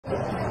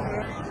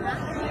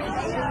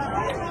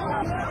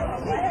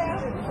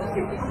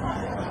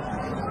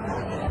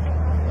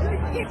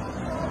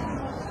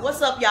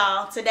What's up,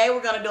 y'all? Today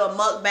we're gonna do a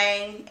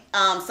mukbang.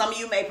 Some of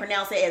you may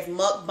pronounce it as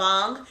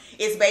mukbang.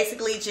 It's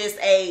basically just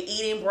a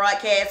eating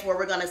broadcast where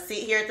we're gonna sit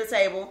here at the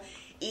table,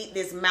 eat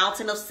this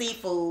mountain of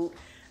seafood.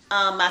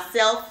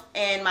 Myself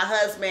and my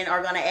husband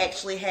are gonna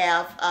actually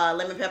have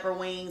lemon pepper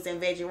wings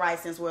and veggie rice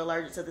since we're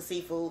allergic to the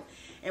seafood.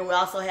 And we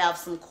also have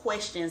some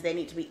questions that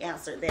need to be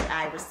answered that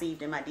I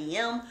received in my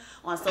DM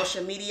on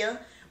social media.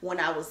 When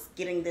I was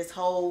getting this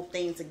whole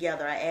thing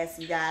together, I asked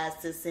you guys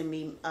to send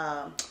me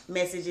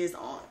messages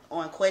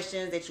on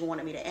questions that you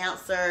wanted me to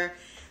answer.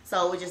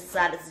 So we just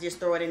decided to just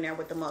throw it in there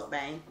with the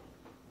mukbang.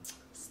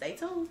 Stay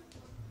tuned.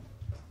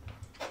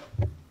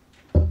 I'm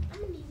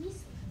gonna need me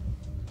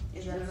some.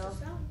 Is that enough?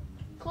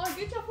 Chloe,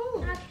 get your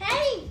food. I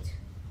can't.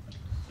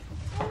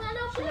 I got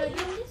no plate.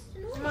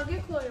 I'm gonna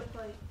get Chloe a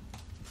plate.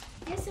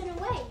 Yes, in a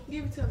way.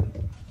 Give it to me.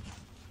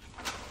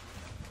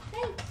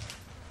 Thanks.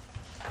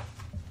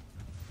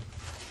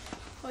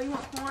 Oh, you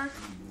want corn?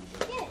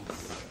 Yes.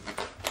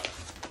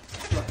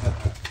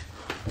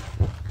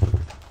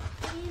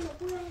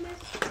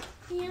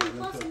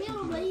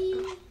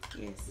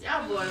 Yes.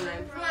 Y'all boys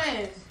ain't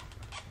playing.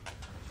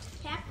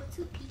 Cap with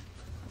 2 people.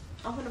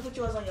 I'm gonna put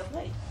yours on your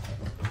plate.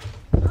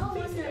 Oh,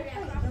 what's that?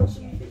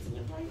 Fixing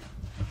your plate.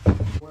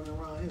 Running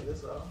around here,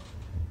 that's all.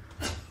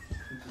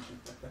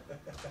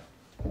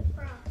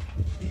 Bro.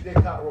 Eat that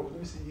cockroach. Let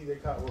me see you eat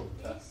that cockroach.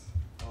 Yes.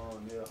 Oh,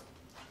 yeah.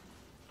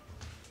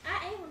 I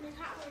ate one of the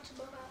hot ones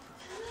above our.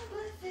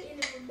 And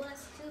it was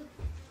bust too.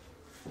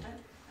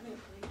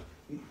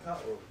 Eat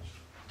cockroach.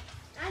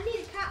 I need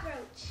a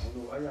cockroach. I don't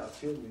know why y'all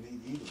tell me need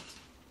to eat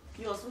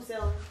it. You want some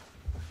celery?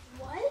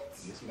 What?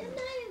 Yes, That's ma'am.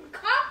 not even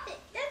coffee.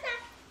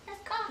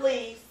 That's coffee.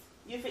 Please.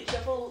 You fix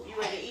your food. You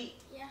ready to eat?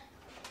 Yeah.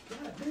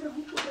 God damn,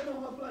 who put that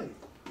on her plate?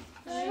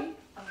 Me?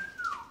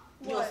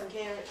 You want some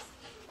carrots?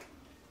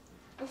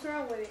 What's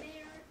wrong with it? Carrots.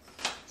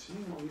 She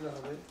ain't gonna eat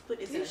all that. Put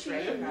this in the Yes, she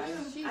tray.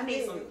 is. She I need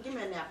is. some. Give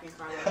me a napkin,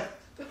 Carla.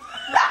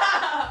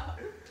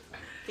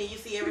 Can you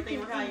see everything,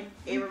 Rakaya?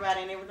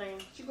 Everybody and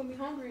everything? She gonna be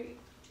hungry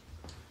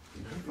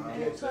You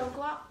at 12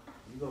 o'clock.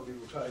 gonna be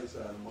retarded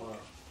side tomorrow.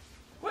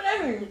 What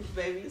that mean?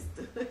 Baby, it's I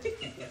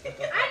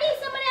need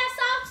some of that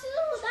sauce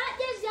too. Not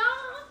just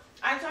y'all.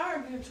 I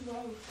tired of being too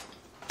long.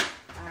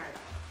 Alright.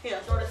 Here,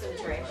 throw this in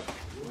the trash.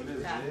 What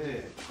is Nah.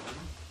 that?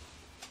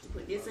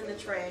 Put this in the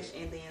trash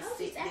and then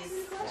stick this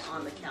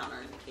on the counter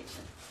in the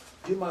kitchen.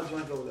 Get my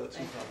drink over there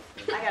too,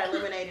 Papa. I got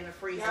lemonade in the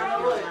freezer. I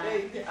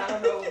if you don't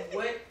mind. don't know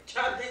what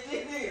chocolate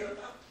this is.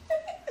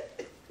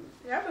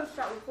 Yeah, I better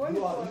start recording.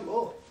 You up?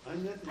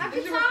 Ain't nothing.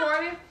 Is you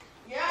recording?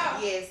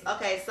 Yeah. Yes.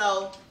 Okay,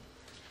 so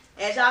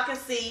as y'all can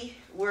see,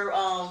 we're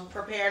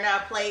preparing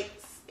our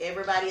plates.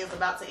 Everybody is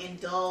about to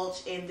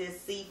indulge in this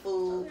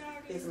seafood,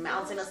 this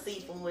mountain of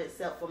seafood,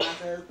 except for my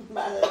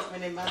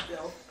husband and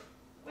myself.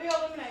 We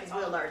eliminate. Because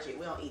we're allergic.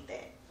 We don't eat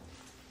that.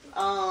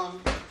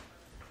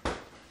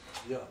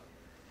 Yeah.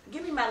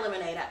 Give me my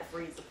lemonade out the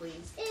freezer,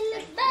 please. In the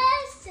Thank you.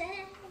 bus.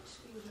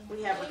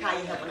 We have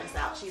Rakaya helping us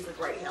out. She's a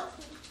great help.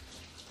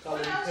 Call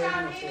it a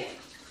payment.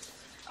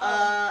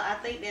 I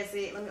think that's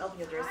it. Let me open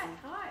your dressing.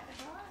 Hot.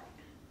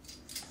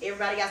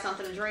 Everybody got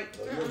something to drink?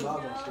 Your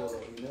mouth gonna swell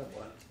up in that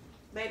boy.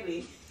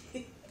 Baby,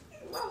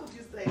 why would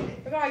you say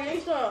that? I gotta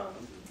get some.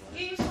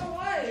 Get some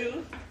what?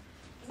 You?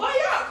 Why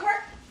y'all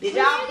crack? Did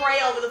y'all pray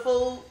over the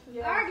food?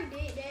 I already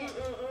did that.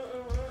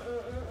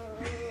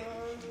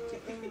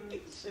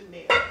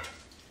 Chanel.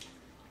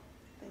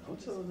 I'm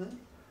telling them.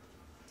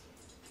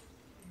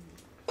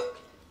 Go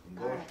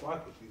Alright.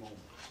 strike if you want.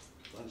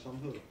 Run some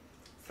hood.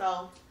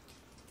 So,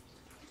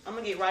 I'm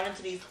going to get right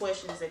into these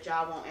questions that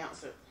y'all won't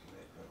answer.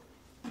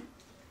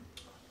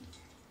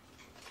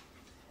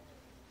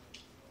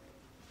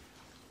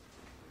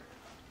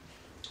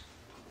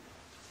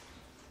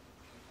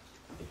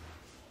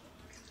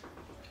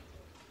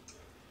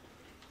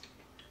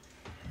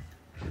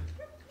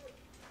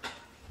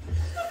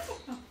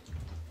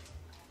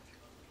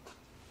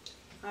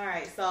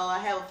 Alright, so I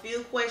have a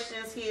few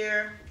questions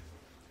here.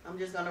 I'm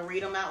just going to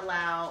read them out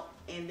loud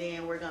and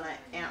then we're going to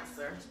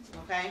answer,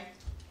 okay?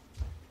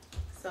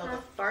 So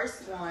the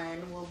first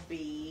one will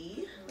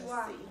be,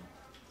 let's see.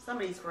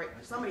 Some of these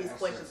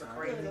questions are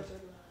crazy.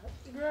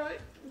 Girl,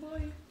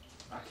 boy.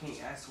 I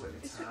can't ask what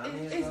the time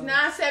is. It's though.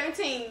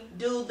 9:17.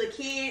 Do the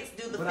Fierce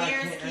But I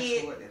can't ask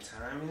kids, what the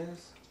time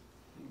is.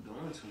 You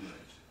doing too much.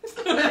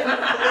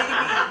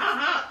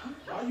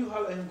 Why you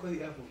holler at him because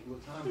he asked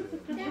what time it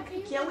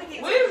is? can we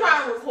get We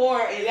trying to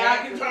record and y'all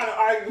keep trying to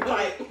argue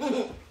like.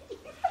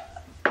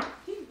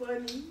 He's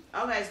funny.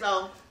 Okay,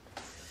 so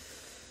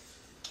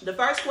the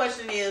first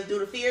question is, do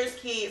the Fierce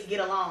kids get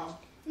along?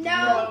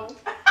 No.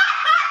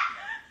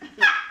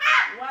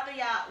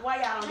 Why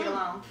y'all don't get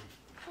along?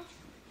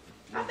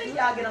 I think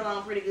y'all get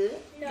along pretty good.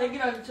 They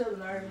get on each other's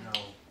nerves.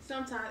 No.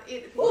 Sometimes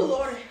it depends. Oh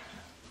Lord.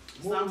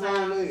 Move around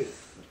Sometimes. leg.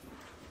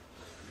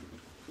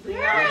 Do y'all,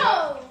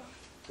 Girl.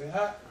 Say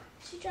hot.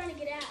 She trying to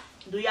get out.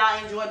 do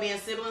y'all enjoy being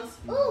siblings?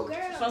 Ooh,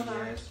 girl.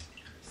 Sometimes. Yes.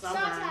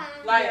 Sometimes.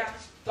 Sometimes. Like,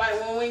 Like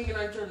when we get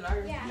on your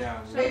nerves. Yeah. Yeah,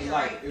 Say it was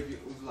like, if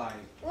it was like,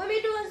 When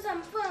we doing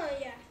something fun,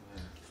 yeah.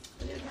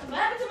 What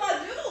happened to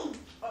my juice?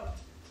 Oh.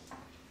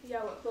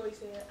 Yeah, what Chloe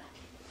said.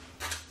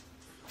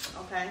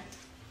 Okay.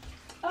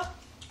 Oh.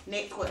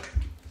 Next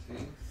question.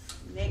 see?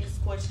 Next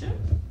question.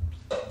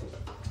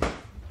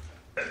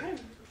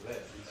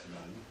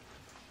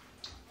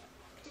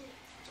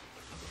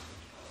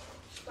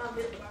 Stop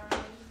it,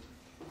 Byron.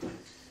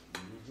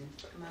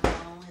 My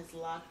phone has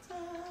locked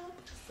up.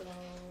 So,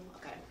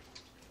 okay.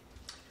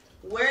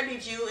 Where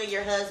did you and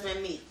your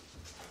husband meet?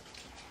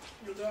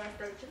 You going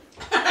straight to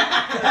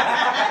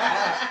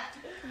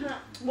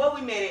What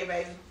we met at,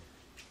 baby?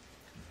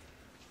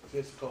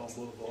 Fishcomb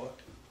Boulevard.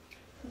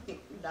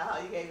 Nah,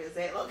 you gave me the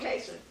exact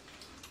location.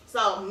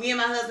 So, me and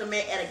my husband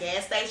met at a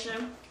gas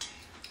station.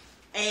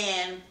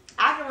 And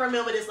I can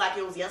remember this like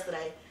it was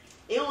yesterday.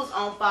 It was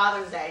on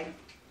Father's Day.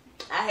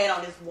 I had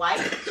on this white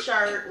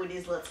shirt with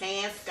this little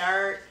tan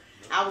skirt.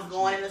 I was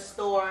going in the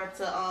store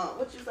to,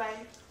 what you say?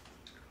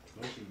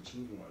 Don't you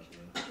choosing right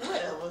there?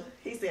 Whatever.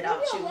 He said I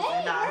was Move your choosing.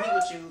 leg, Nah, he girl.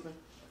 was choosing. Move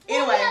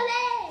Anyway,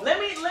 your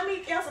leg. let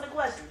me answer the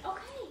question.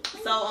 Okay.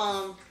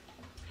 So,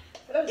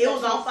 it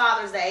was on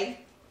Father's Day,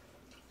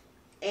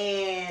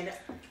 and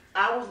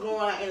I was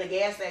going in the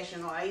gas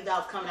station, or either I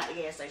was coming out the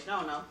gas station, I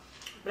don't know.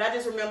 But I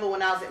just remember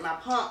when I was at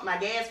my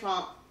gas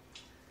pump,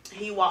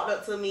 he walked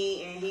up to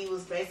me and he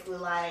was basically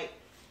like,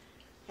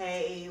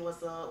 hey,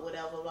 what's up,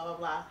 whatever, blah, blah,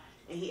 blah.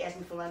 And he asked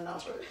me for my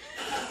number.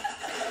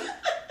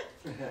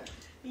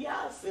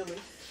 Y'all silly.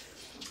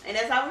 And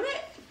that's how we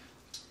met.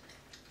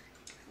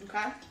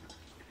 Okay?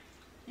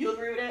 You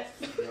agree with that?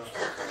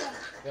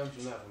 Yeah.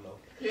 I'm not know.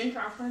 You ain't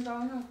trying to friends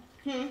on him?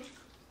 Hmm?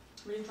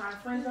 You ain't trying to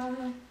friends on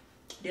him?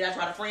 Did I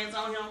try to friend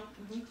zone him?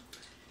 He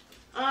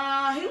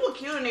was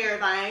cute and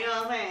everything, you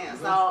know what I'm saying?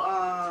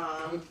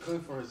 So,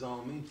 Couldn't for his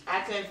own me.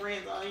 I couldn't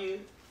friend zone you.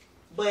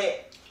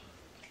 But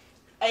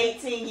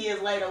 18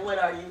 years later, what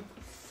are you?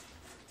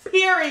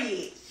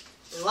 Period.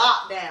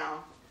 Lockdown.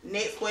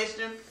 Next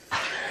question.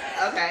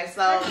 Okay,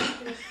 so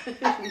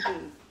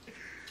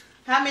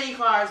how many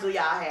cars do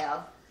y'all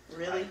have?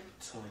 Really?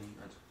 20.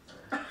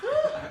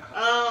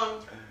 How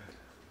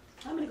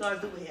many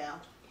cars do we have?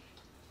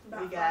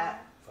 We got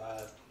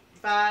 5.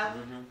 5.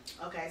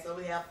 Mm-hmm. Okay, so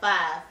we have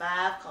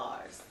 5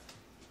 cars.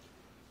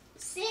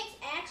 6,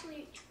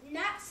 actually,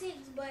 not 6,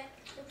 but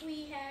if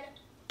we had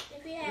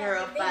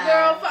Girl, the big-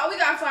 5. Girl, we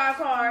got 5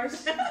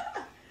 cars.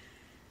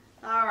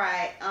 All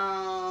right.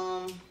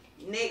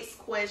 Next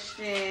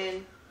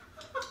question.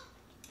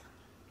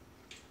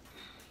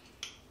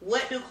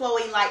 What do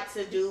Chloe like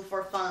to do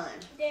for fun?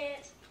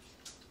 Dance.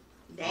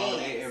 All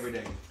day, Dance. every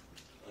day.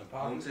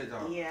 On And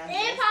TikTok. Yeah.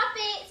 And pop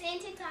it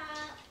and TikTok.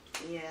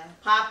 Yeah.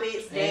 Pop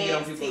it, And get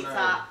on dance, people's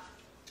TikTok.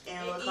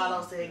 And what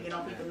Carlos said, get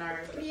on people's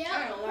nerves.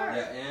 Yeah.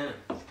 Yeah, and.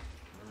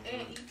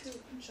 And eat too.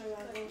 Show y'all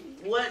how to eat.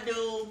 What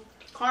do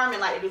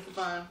Carmen like to do for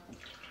fun?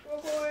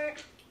 Record.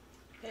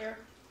 Hair.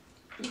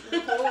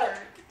 Record.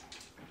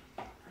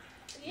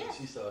 Yeah.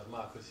 she saw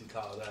smart because she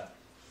called out.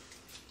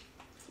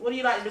 What do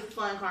you like to do for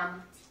fun,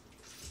 Carmen?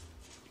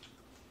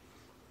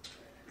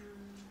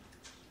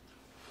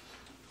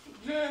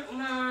 Get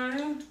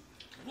money.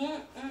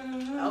 Get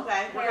money.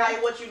 Okay.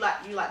 Rakaya, what you like?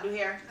 You like to do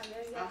hair?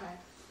 Okay. Okay.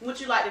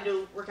 What you like to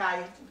do,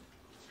 Rakaya?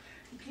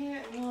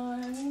 Get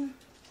money.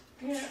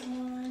 Get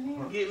money.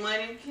 Get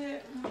money?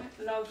 Get money.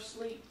 No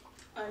sleep.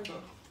 Under.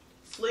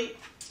 Sleep?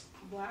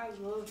 Boy, I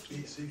love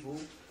Eat sleep.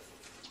 seafood.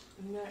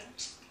 Yeah.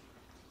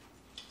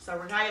 So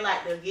Rakaya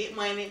like to get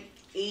money,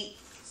 eat,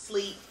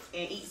 sleep,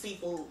 and eat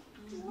seafood.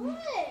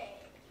 What?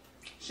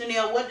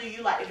 Chanel, what do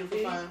you like to do for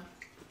Eat. fun?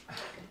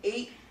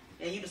 Eat,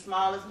 and you the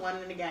smallest one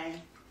in the game.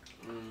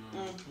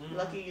 Mm-hmm.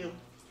 Lucky you.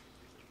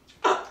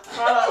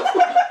 Carlos.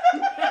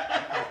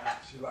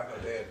 She like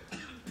her dad.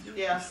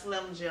 Yeah,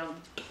 Slim Jim.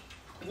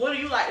 What do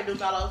you like to do,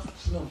 Carlos?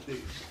 Slim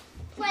thick.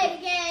 Play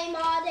the game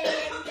all day,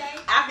 every day.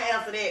 I can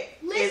answer that.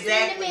 Listen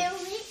Exactly.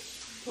 to music.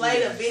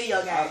 Play the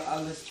video game.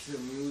 I listen to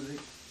music.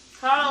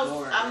 Carlos,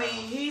 Lord, I mean,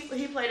 he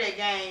played that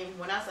game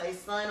when I say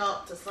sun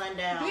up to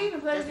sundown. He even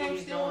play That's the what game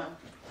he's still? doing.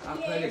 I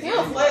play the He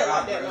don't game play it like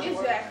like I that break no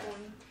more. it. Exactly.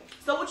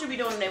 So what you be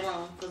doing in that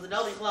room? Because the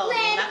door be closed.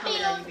 Play When I the come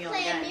in there, you be on the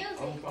playing game.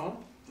 music. On the phone?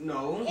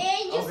 No. And you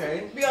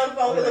Okay. Be on the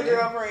phone with Okay. a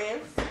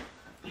girlfriend.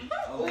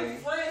 Okay.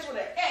 Friends with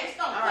that. Hey,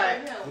 stop. All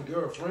right. The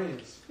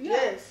girlfriends.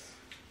 Yes.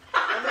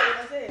 That's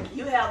what I said.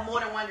 You have more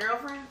than one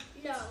girlfriend?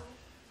 No.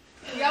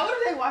 Yeah, what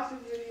if they watch this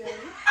video?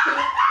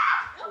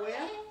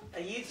 Okay.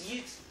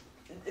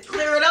 You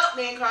clear it up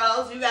then,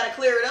 Carlos. You gotta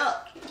clear it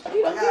up.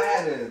 He Like don't I care.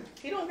 had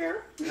to. He don't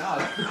care. Nah.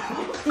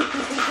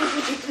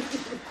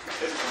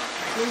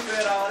 Who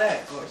said all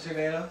that?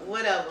 Chanel?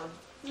 Whatever.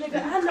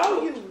 Nigga, I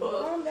know you.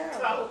 Calm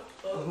down.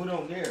 Who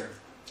don't care?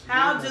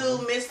 How do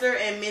Mr.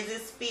 and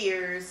Mrs.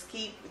 Spears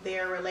keep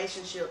their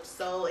relationship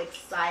so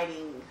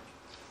exciting?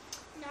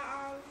 No.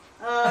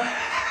 Well,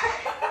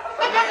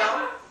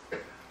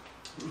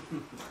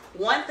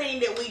 one thing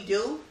that we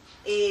do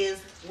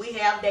is we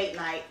have date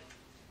night.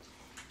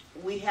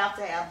 We have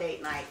to have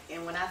date night.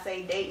 And when I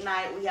say date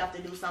night, we have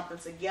to do something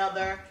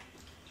together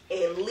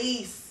at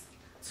least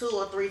 2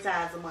 or 3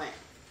 times a month.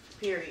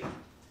 Period.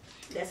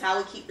 That's how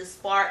we keep the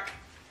spark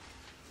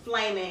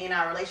flaming in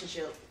our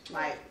relationship.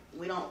 Like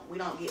we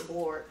don't get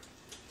bored.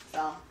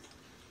 So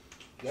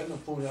Y'all no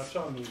fool y'all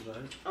shot moves,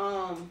 ain't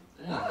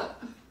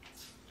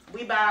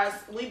we buy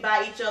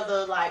each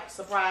other like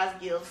surprise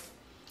gifts,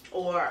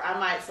 or I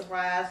might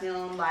surprise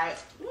him. Like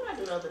what did I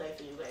do the other day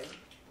for you, baby?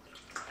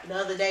 The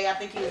other day I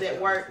think he was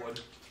at work.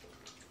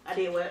 I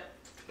did what?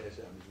 Cash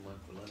out me money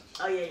for lunch.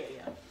 Oh yeah.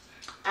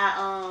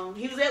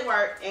 He was at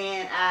work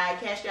and I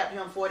cashed out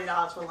him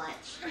 $40 for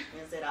lunch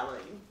and said I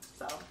love you.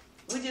 So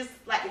we just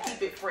like to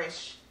keep it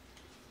fresh.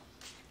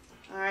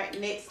 All right,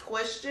 next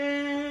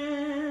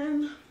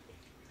question.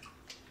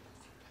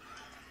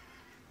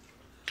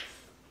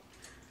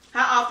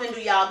 How often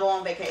do y'all go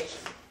on vacation?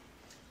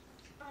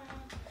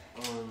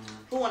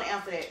 Who want to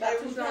answer that? About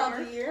 2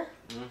 times a year.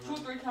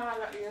 2-3 times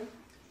a year.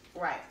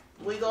 Right.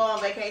 We go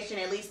on vacation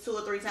at least 2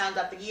 or 3 times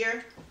out the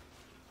year.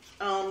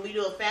 We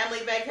do a family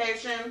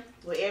vacation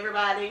with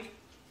everybody.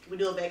 We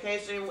do a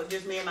vacation with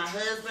just me and my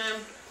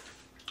husband.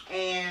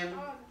 And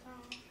All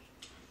the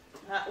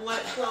time.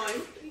 what,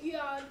 Chloe?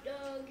 Y'all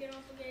get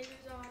on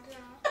vacations all the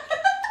time.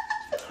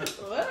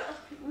 What?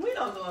 We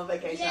don't go on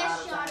vacation Yes,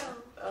 all the time. shut up.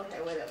 Okay,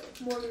 whatever.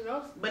 More than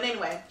us. But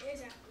anyway,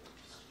 Exactly.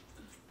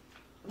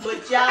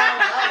 but y'all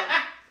know.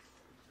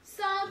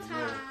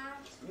 Sometimes.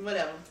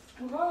 Whatever.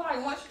 We go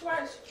like once,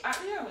 twice out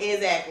here.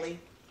 Exactly.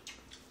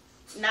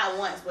 Not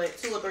once, but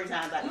 2 or 3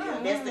 times out the year.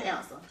 That's the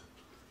answer.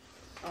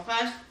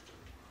 Okay?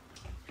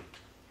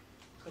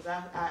 Because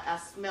I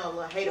smell a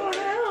little hate over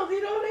there.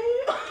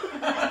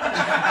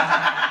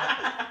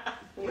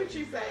 What'd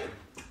you say?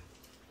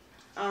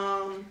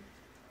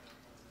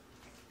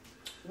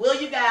 Will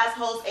you guys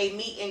host a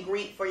meet and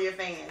greet for your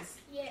fans?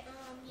 Yeah.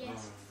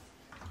 Yes.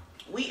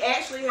 We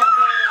actually have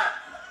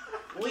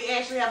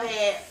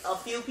had a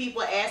few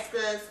people ask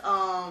us,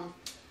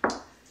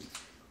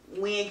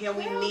 when can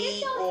we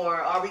meet,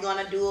 or are we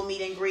gonna do a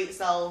meet and greet?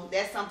 So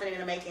that's something in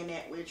the making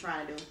that we're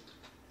trying to do.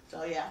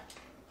 So yeah,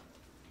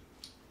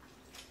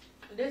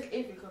 That's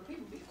iffy because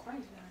people be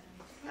crazy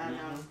nowadays. I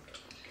know.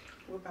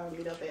 We'll probably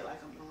meet up at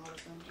like a mall or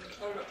something.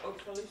 Or the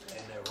police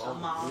station. And that A wrong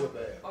mall. real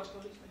bad. Or the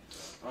police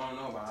station. I don't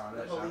know about all The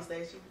that. police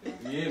station. You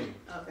hear me?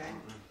 Okay.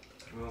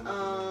 We don't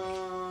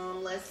know.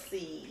 Let's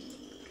see.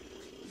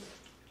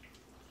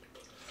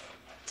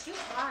 You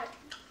hot.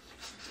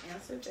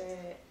 Answer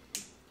that.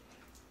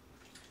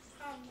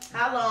 I don't know.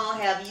 How long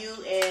have you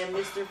and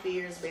Mr.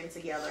 Fears been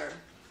together?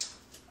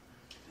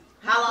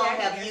 How long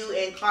have you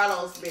and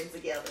Carlos been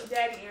together?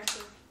 Daddy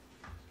answer.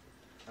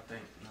 I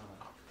think no.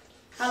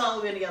 How long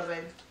we been together,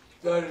 baby?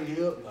 30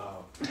 years?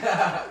 No.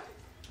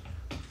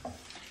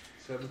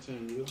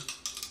 17 years?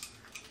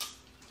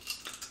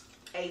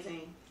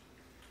 18.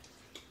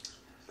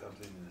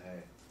 17 and a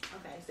half.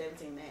 Okay,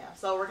 17 and a half.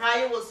 So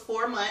Rakaya was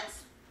 4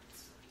 months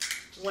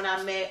when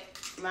I met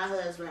my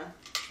husband.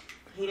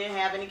 He didn't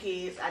have any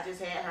kids. I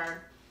just had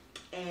her.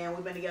 And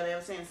we've been together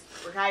ever since.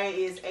 Rakaya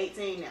is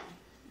 18 now.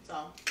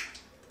 So,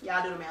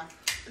 y'all do the math.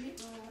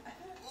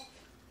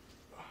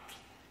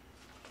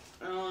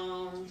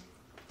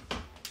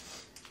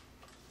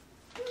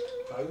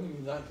 I can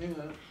be 19,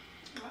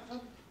 huh?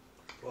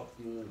 Fuck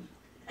you.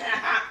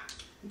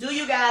 Do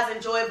you guys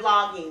enjoy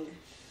vlogging?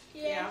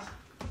 Yes.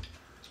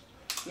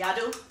 Y'all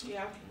do?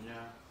 Yeah. Yeah.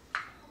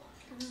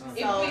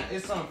 So-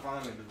 It's something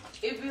fun to do.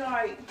 It'd be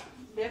like,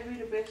 that'd be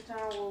the best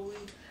time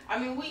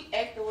where we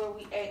act the way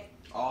we act.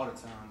 All the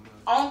time, but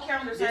On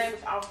camera the same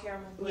as off camera.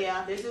 But,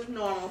 Yeah, this is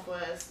normal for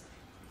us,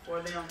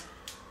 for them.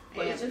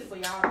 But it's just for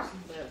y'all to see.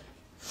 But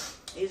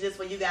it's just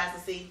for you guys to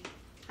see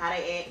how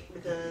they act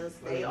because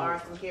they are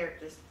some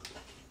characters.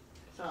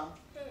 So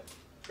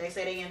they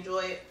say they enjoy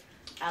it.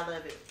 I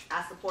love it.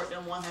 I support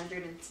them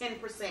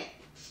 110%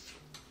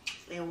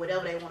 in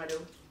whatever they want to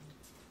do.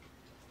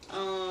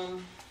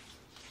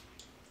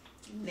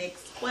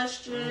 Next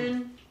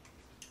question.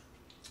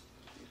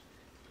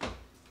 I'm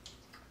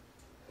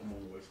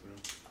on West Mill.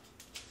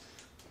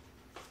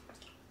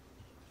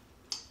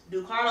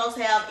 Do Carlos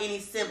have any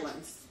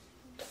siblings?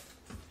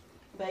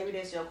 Baby,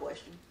 that's your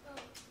question. Oh,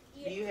 Do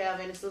yeah. you have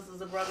any sisters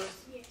or brothers?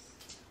 Yes.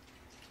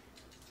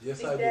 Yes,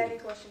 Big I daddy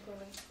do. question for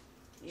me.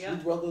 Yeah. 2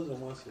 brothers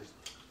and 1 sister.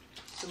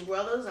 2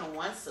 brothers and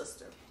 1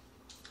 sister.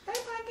 Hey,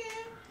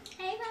 Pumpkin.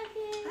 Hey,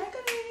 Pumpkin. Hey,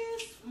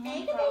 Cornelius.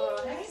 Hey,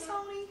 Hey,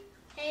 Tony.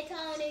 Hey,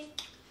 Tony.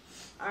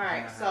 All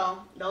right, so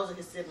those are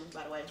his siblings,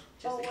 by the way.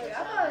 Oh, in wait, case I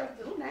y'all thought like.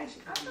 it- Ooh, nice.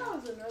 I thought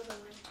it was another one.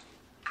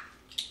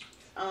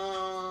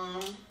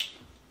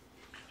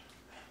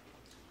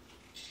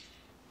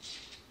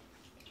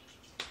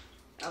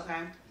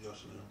 Okay.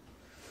 Yes, ma'am.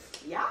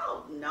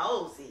 Y'all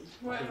nosy.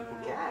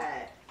 Right.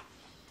 God.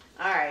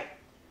 All right.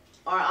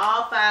 Are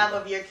all 5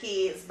 of your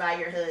kids by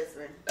your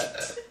husband?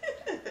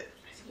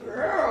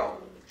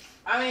 Girl.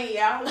 I mean,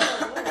 yeah.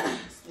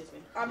 Excuse me.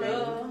 I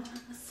mean,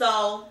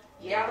 So,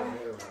 yeah.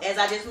 as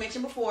I just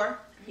mentioned before,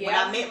 when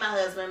Yeah. I met my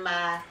husband,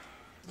 my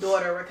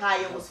daughter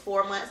Rakaya was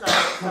 4 months old.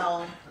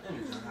 So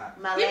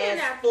my Give me last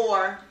that.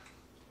 4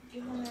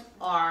 Give him that.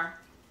 are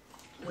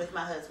with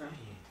my husband.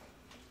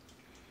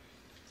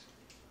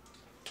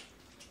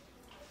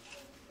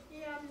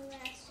 Yeah, I'm the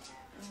last child.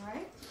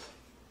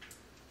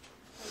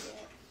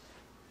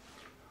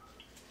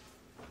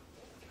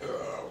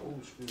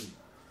 food.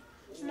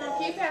 Mom,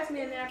 can you pass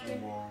me a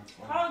napkin?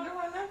 How do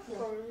I know?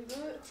 Oh, you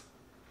good?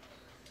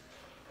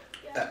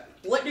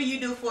 What do you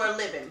do for a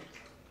living?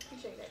 You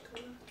shake that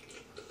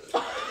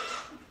cooler.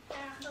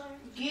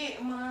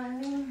 Get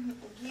money.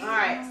 All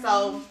right,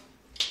 so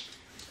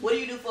what do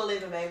you do for a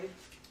living, baby?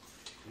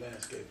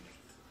 Landscaping.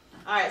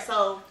 All right,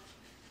 so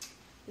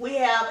we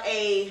have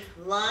a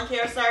lawn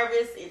care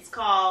service. It's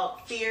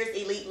called Fierce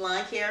Elite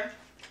Lawn Care,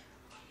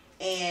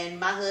 and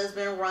my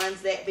husband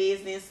runs that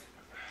business.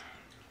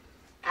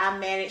 I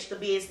manage the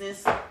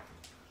business.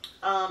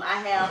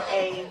 I have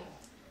a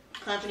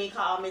company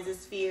called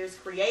Mrs. Fierce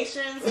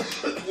Creations,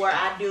 where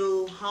I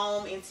do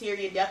home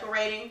interior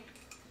decorating,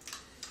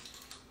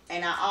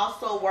 and I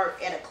also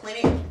work at a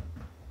clinic.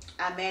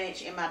 I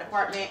manage in my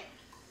department.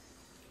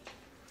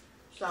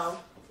 So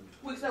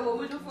We say what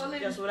we do for a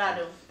living. that's what I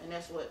do, and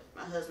that's what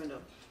my husband do.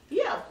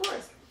 Yeah, of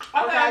course.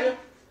 Okay.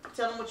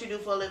 Tell them what you do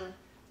for a living.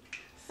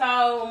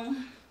 So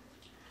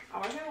I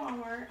work at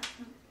Walmart,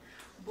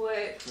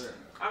 but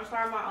I'm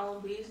starting my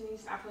own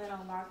business. I plan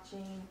on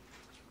launching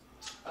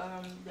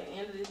the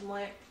end of this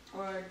month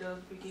or the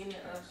beginning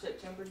of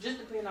September, just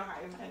depending on how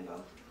everything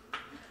goes.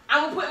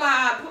 I'm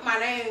gonna put my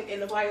name in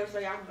the bio so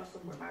y'all can go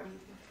support my business.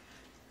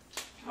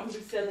 I'm gonna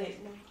be selling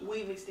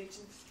weave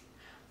extensions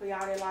for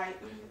y'all that like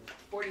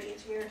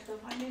 40-inch hair and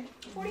stuff like that.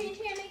 40-inch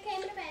hair, they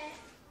came in the bag.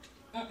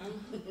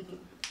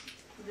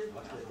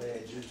 Like that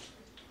bad juice.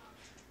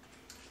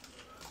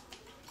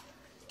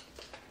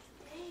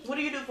 What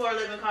do you do for a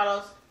living,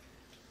 Carlos?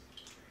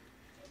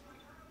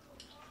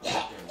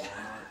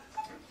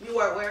 You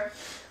work where?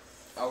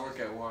 I work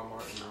at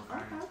Walmart. You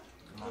know,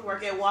 You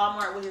work at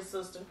Walmart with his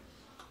sister.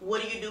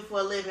 What do you do for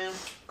a living,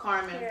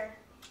 Carmen? Hair.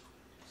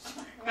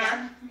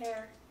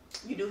 Hair.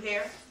 You do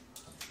hair?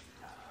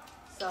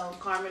 So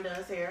Carmen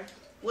does hair.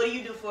 What do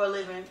you do for a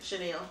living,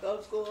 Chanel? Go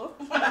to school.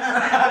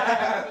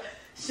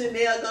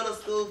 Chanel go to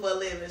school for a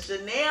living.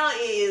 Chanel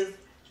is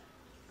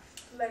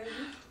Lazy.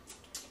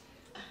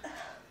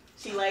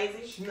 she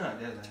lazy? She's not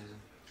that lazy.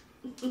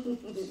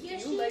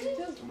 Yes, You you lazy lazy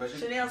too. But she,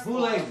 Chanel's who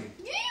lazy?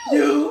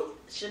 You.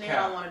 Chanel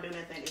Cap. don't want to do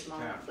nothing this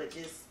moment, Cap. but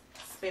just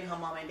spend her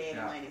mom and dad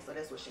Cap. money. So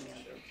that's what Chanel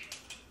do.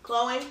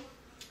 Chloe,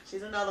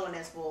 she's another one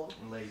that's spoiled.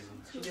 Lazy.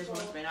 She just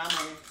want to spend our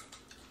money,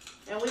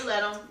 and we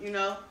let them, you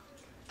know.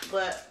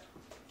 But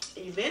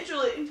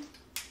eventually,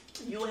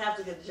 you will have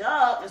to get a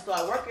job and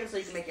start working so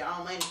you can make your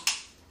own money.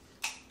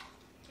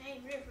 I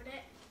ain't ready for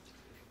that.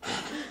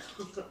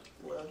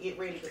 Well, get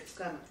ready because it's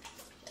coming.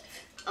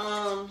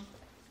 I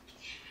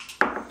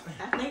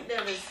think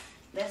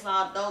that's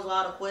all. Those are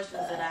all the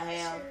questions that I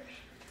have.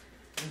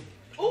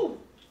 Ooh.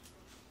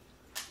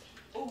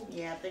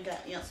 Yeah, I think I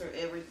answered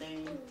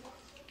everything.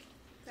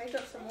 Make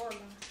up some more, Mom.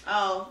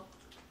 Oh,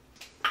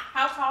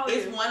 How tall is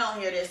it's you? one on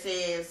here that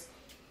says.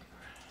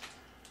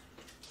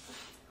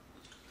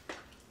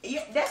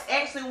 Yeah, that's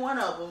actually one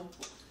of them.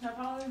 How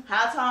tall is you?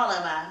 How tall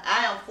am I?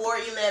 I am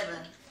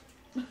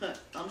 4'11".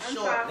 I'm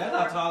short. five. That's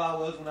how tall I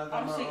was when I got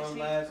I'm my 6 feet.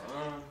 last.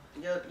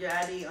 Your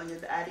ID on your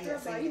ID. Girl, I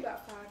so see you it.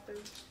 about 5'3".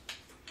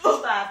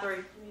 Oh, 5'3".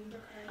 Okay.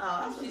 Oh,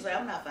 I was gonna say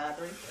I'm not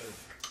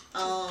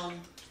 5'3".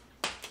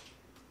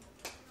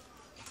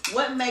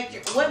 What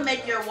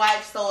make your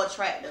wife so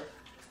attractive?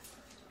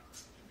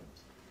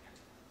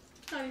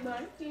 Honey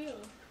bun. Yeah.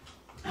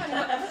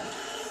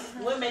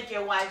 What make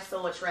your wife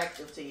so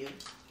attractive to you?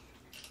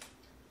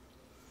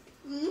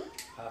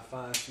 How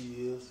fine she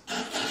is.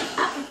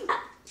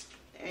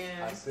 And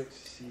How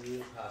sexy she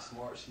is. How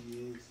smart she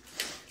is.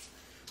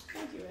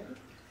 thank you,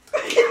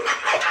 Eddie.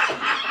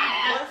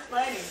 What's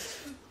funny?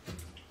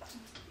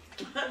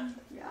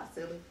 Y'all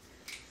silly.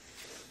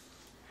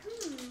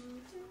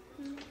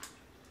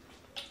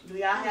 Do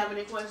y'all have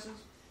any questions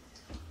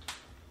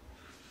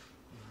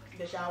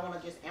that y'all want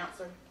to just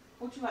answer?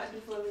 What you like to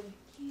do for a living?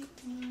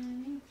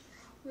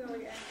 We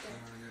already asked that.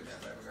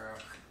 That baby girl.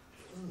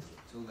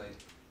 Too late.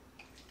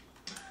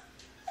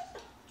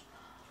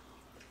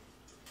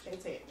 They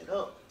take it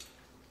up.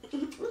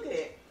 Look at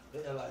it.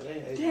 They're like, they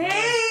ain't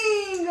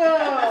Dang!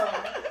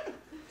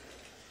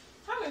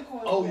 How many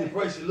coins? Oh, you your got?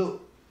 bracelet,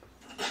 look.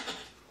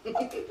 Move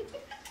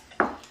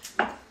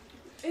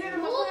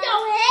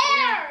your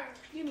hair.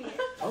 Give me it.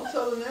 I'm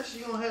telling that she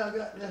gonna have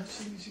goddamn.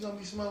 She gonna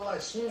be smelling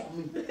like swamp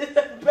meat.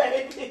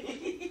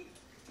 Baby,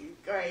 you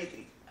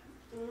crazy.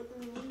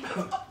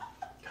 God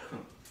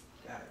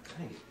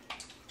dang it.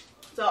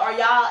 So are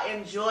y'all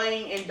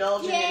enjoying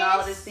indulging in all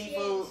of this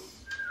seafood?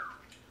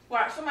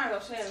 Right, somebody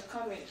gonna say in the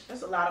comments.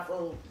 That's a lot of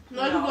food.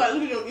 No, you got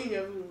look at them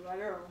eating food, like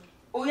girl.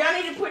 Oh, y'all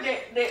need to put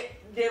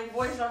that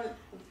voice on.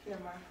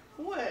 Never mind.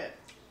 What?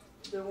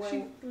 The one.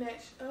 She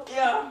matched up.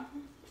 Yeah.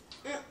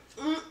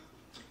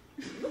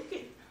 Look at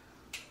it.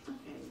 I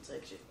can't even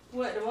touch it.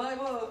 What the one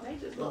bug? They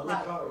just Look look like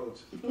like cockroach.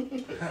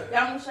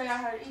 Y'all want to show y'all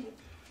how to eat it?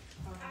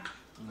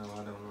 No, I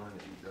don't want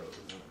to eat those.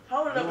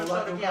 Hold it up You and don't show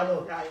like the them camera.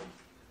 color? Guys.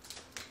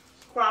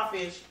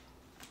 Crawfish.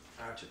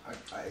 I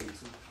ate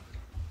two.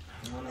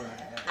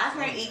 I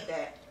can't eat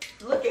that.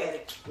 Look at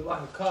it. Look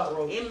like a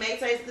cockroach. It may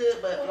taste good,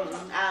 but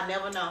I'll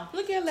never know.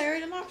 Look at Larry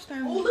the lobster.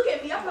 Oh, look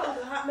at me. I feel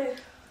like a hot mess.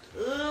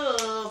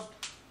 Ugh.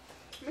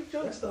 Me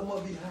too. That stuff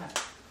must be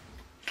hot.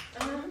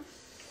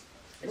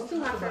 It's What's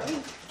too hot the for matter? me.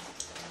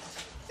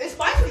 It's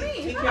spicy to me.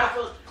 Be It's hot.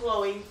 careful,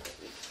 Chloe.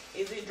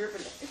 Is it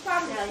dripping It's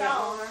probably down your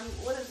salt. arm?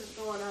 What is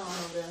going on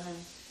over there, honey?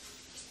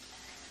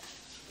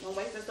 Don't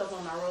waste that stuff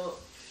on my rug.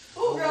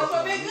 Ooh, girl,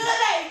 so be good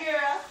day,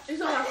 girl.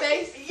 It's on my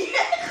face.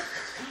 Yeah.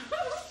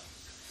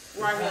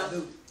 Right It's hot, here.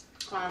 dude.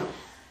 Carmen.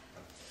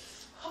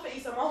 I'm gonna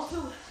eat some more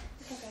too.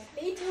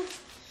 Me too.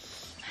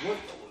 What,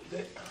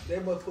 they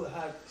must put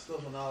hot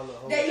stuff on all the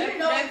whole. That you That-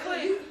 know that it's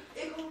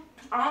quick. good.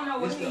 I don't know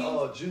what It's he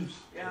the juice.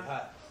 Yeah. It's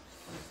hot.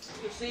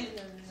 the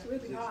seasoning. It's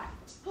really hot.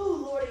 Oh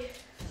lordy.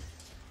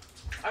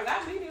 I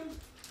got medium.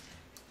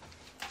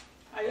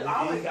 I It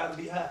always, gotta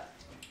be hot.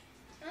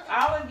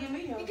 I always get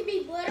medium. It could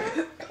be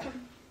butter.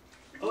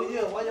 Oh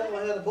yeah, why y'all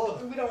don't have the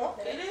butter? We don't want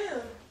that. It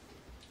is.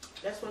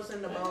 That's what's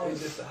in the bowl.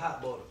 It's just the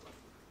hot butter.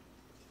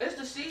 It's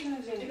the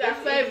seasonings in it. You got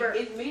It's- flavor.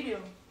 It's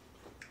medium.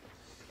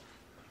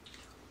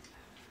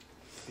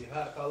 See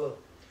hot color.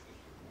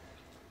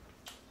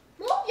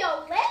 Move your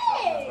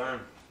leg. Burn.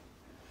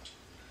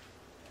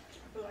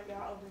 I feel like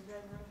y'all over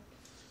there.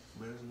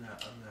 But it's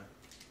not. I'm not.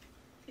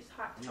 It's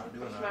hot. I'm not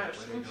doing It's all not that. What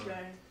they doing?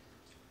 excruciating.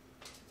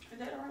 Is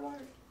that the right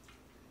word?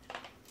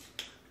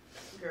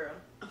 Girl.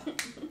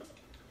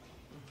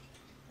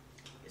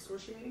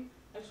 Excruciating?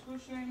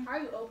 Excruciating? How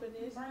you open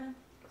this? Burning?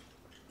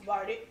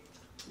 Bite it.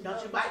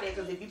 Don't you bite that,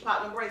 because if you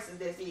pop them braces,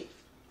 that's it.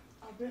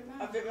 I bit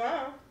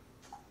mine.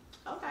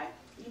 Okay.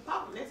 You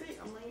pop them, that's it.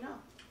 I'm letting you know.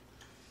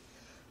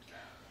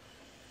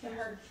 It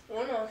hurts.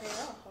 One on here,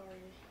 that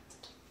hard.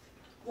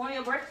 One of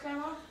your braces came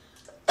off?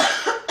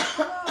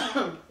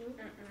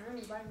 Let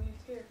me bite me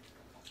here.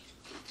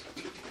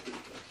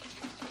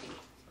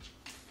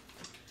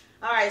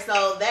 All right,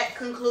 so that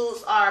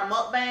concludes our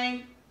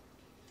mukbang.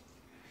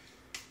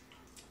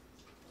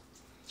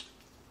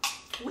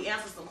 We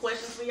answered some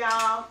questions for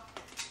y'all.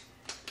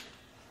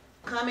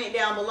 Comment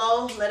down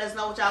below. Let us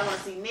know what y'all want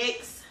to see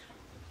next.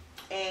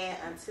 And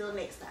until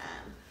next time.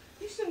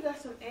 You still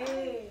got some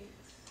eggs.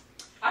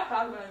 I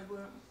thought about it,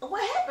 but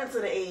what happened to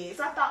the eggs?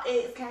 I thought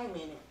eggs came in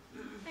it.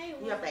 Hey,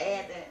 You have to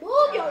add that.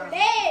 move your leg,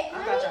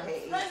 I thought y'all honey.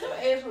 had Man, eggs. them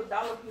eggs were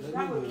dollar pieces. Let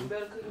I me would be move.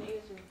 better cooking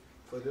eggs with.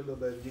 For this little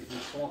baby get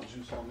this swamp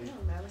juice on me. It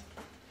don't matter.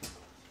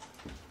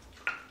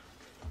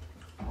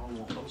 I don't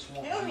want no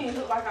swamp It don't juice. even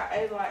look like I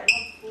ate like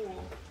I'm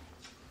full.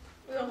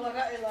 It don't look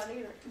like I ate like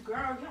either.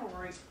 Girl, you're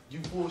right. You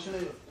full, Chanel?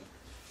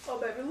 Oh,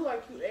 baby, it look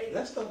like you ate.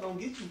 That stuff don't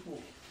get you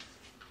full.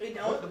 It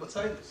What don't. the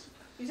potatoes?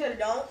 You said it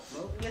don't?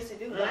 No. Yes, it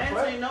do. I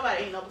ain't seen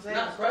nobody eat no potatoes.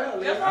 Not crab.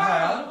 That's I why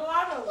have. I a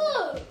lot of them.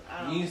 Look.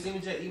 I don't You ain't see me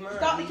just eat mine.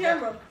 Stop the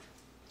camera.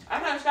 I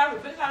can't stop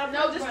it. Big kind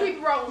No, just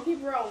keep rolling.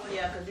 Keep rolling.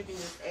 Yeah, because you can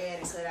just add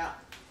and cut out.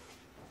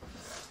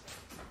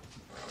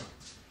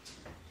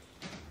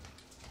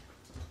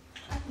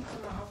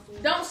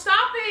 Don't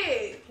stop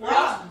it. Don't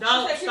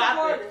She said keep stop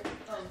recording.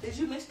 it. Did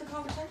you miss the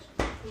conversation?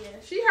 Yeah,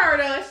 she heard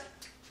us.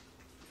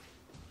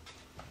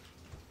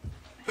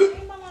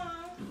 Hey,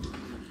 mama.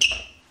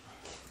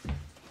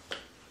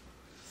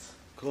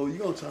 Chloe, you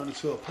gonna turn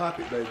into a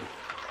poppet, baby.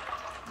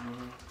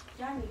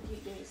 Y'all need to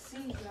get that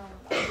season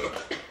on.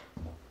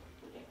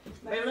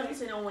 Baby, let me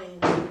see them wings.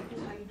 This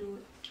is how you do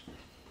it.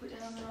 Put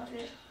that on there like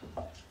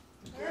that.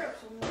 Girl.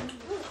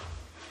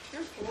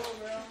 You're full,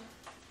 girl.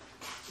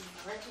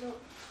 Crack it up.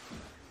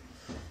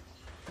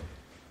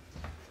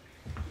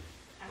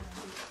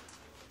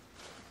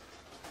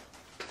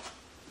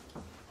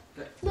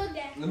 Look,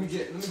 Dad. Let me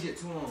get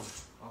two on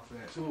off of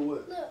that. So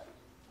what? Look.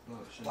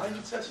 Look, Why you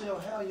touching your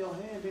hair? Your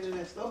hand been in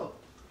that stuff.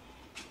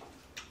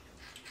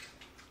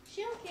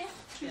 She don't care.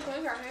 She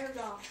cleaned her hands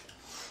off.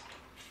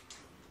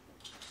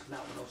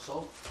 Not with no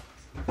soap.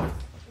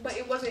 But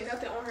it wasn't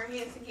nothing on her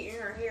hands to get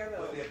in her hair,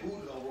 though. But that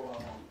booty don't roll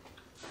on.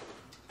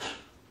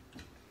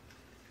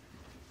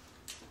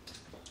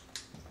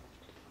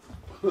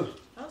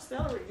 Oh,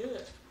 celery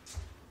good.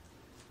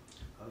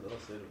 I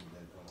love celery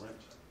that ranch.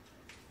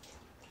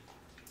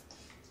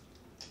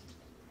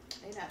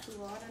 They not too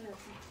hard or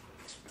nothing.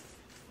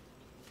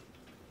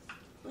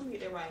 Let me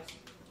get that rice.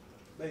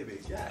 Baby,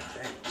 god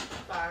dang.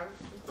 Sorry.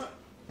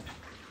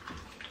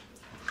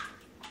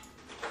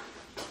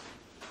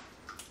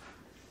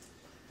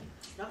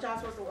 Don't y'all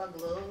supposed to wear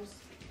gloves?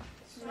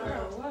 No,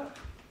 what?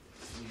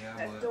 Yeah,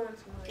 That's but doing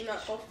too much. You're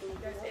not supposed to.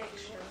 That's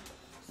extra.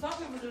 Some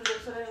people do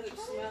this so they don't get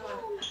the smell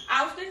of it.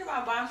 I was thinking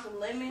about buying some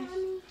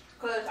lemons,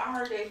 because I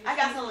heard they... I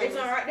got some It's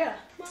lemons right there.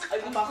 You I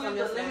can bought squeeze some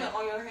the yesterday. lemon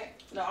on your hand.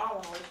 No, I don't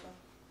want to waste them.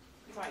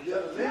 You might Yeah,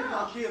 the lemon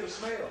don't kill the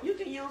smell. You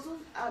can use them.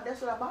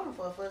 That's what I bought them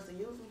for us to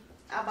use them.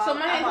 I bought, So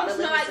my I hand bought gonna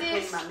the smell lemons like to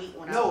this? clean my meat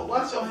when I No,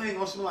 was why your hand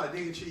gonna smell like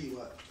digging cheese?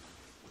 What?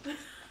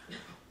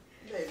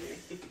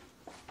 Baby.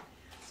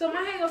 So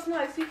my hand gonna smell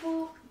like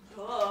seafood?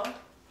 Duh.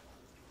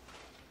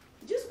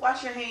 Just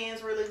wash your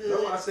hands really good.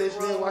 No, I said she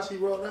didn't why she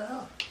rolled that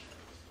hair.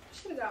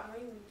 Should've got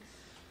wings.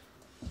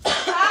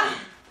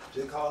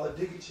 Just call her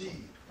Diggy Cheese.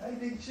 Hey,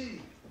 Diggy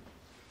Cheese.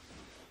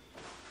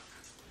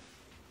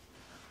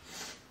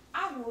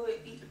 I would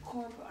eat the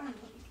corn, but I don't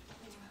eat the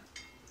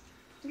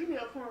corn. Give me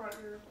a corn right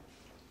here.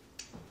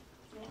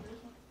 You want this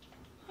one?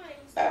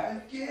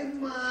 Honey, Get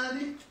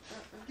money.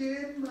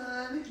 get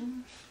money.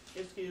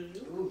 Excuse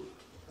you. Ooh,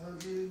 I'm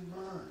getting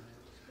money.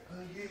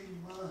 I'm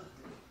getting money.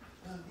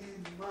 I'm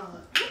getting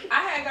money. I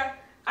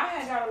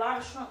had got a lot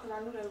of shrimp because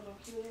I knew they were gonna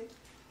kill it.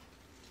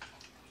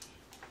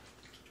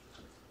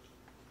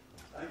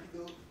 Thank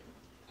you.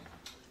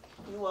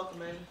 You're welcome,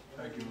 baby.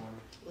 Thank you, Mama.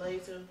 Love you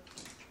too.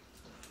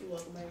 You're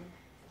welcome, baby.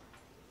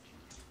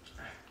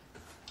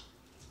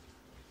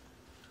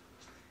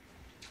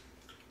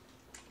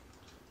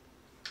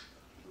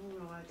 I don't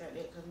know why I got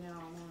that because now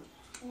I want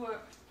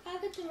What? Can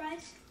I get the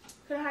rice?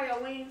 Can I have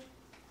your wings?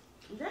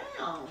 Damn.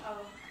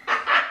 Oh.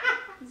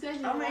 You said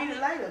you I'm gonna eat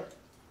it later.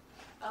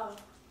 Oh.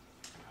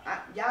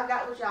 Y'all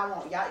got what y'all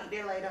want. Y'all eat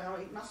that later. I'm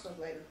gonna eat my stuff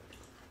later.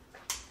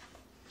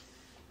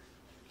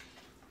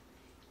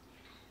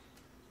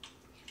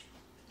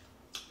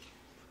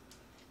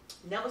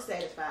 Never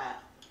satisfied.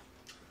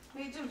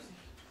 Be juicy.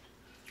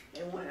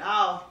 It went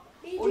off.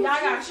 Well, y'all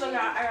gotta show y'all.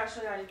 I gotta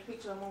show y'all this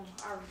picture of Mama.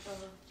 I already showed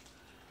her.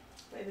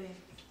 Baby.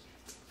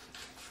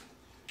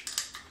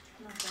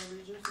 I'm not gonna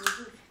be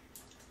juicy.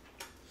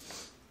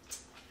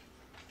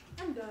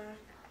 I'm done.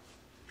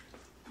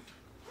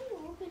 Ooh,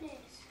 look at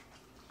this.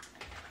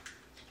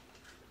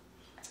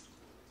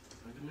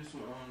 Give me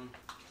some,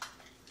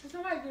 Can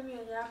somebody give me a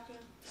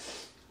napkin?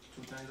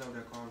 2 things over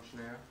there called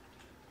snail.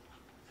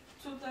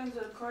 2 things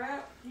of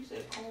crab. You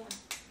said corn.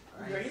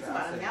 Girl, you talking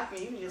about a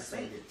napkin, you can just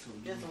say get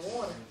 2. just some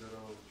water.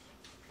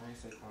 I ain't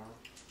say corn.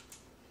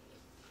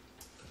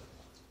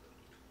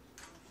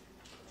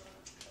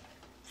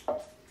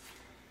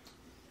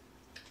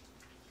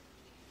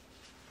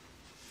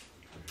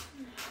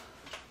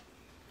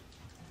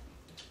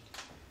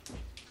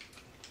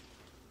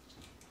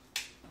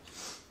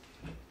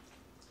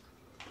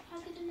 Can I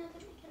get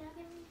another? Can I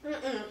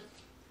get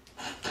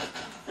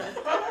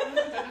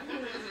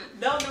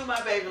Don't do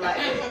my baby like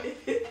that.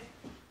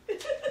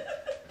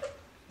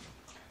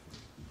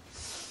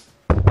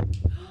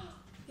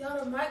 Y'all,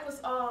 the mic was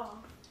off.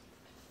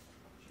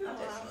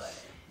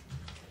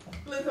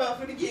 Look up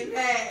for to get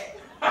mad.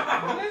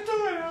 Let's do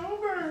it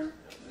over.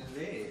 It's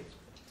dead.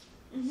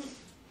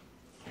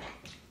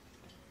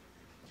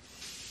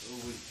 Oh,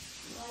 we.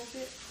 Like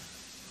it.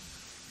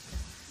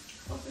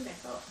 What's in that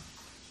cup?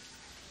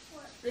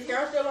 What? The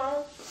hair still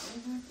on?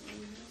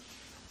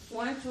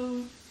 1,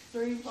 2,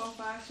 3, 4,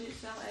 5, 6,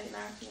 7, 8,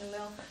 9, 10,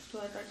 11,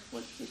 12, 13,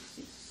 14,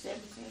 15, 16,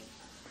 17,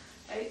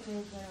 18,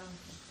 19.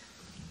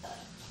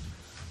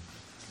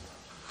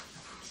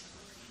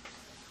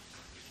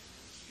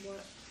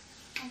 What?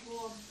 I'm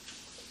bored.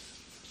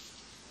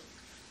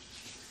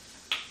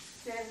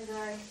 7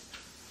 days.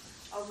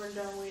 Over and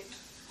done with.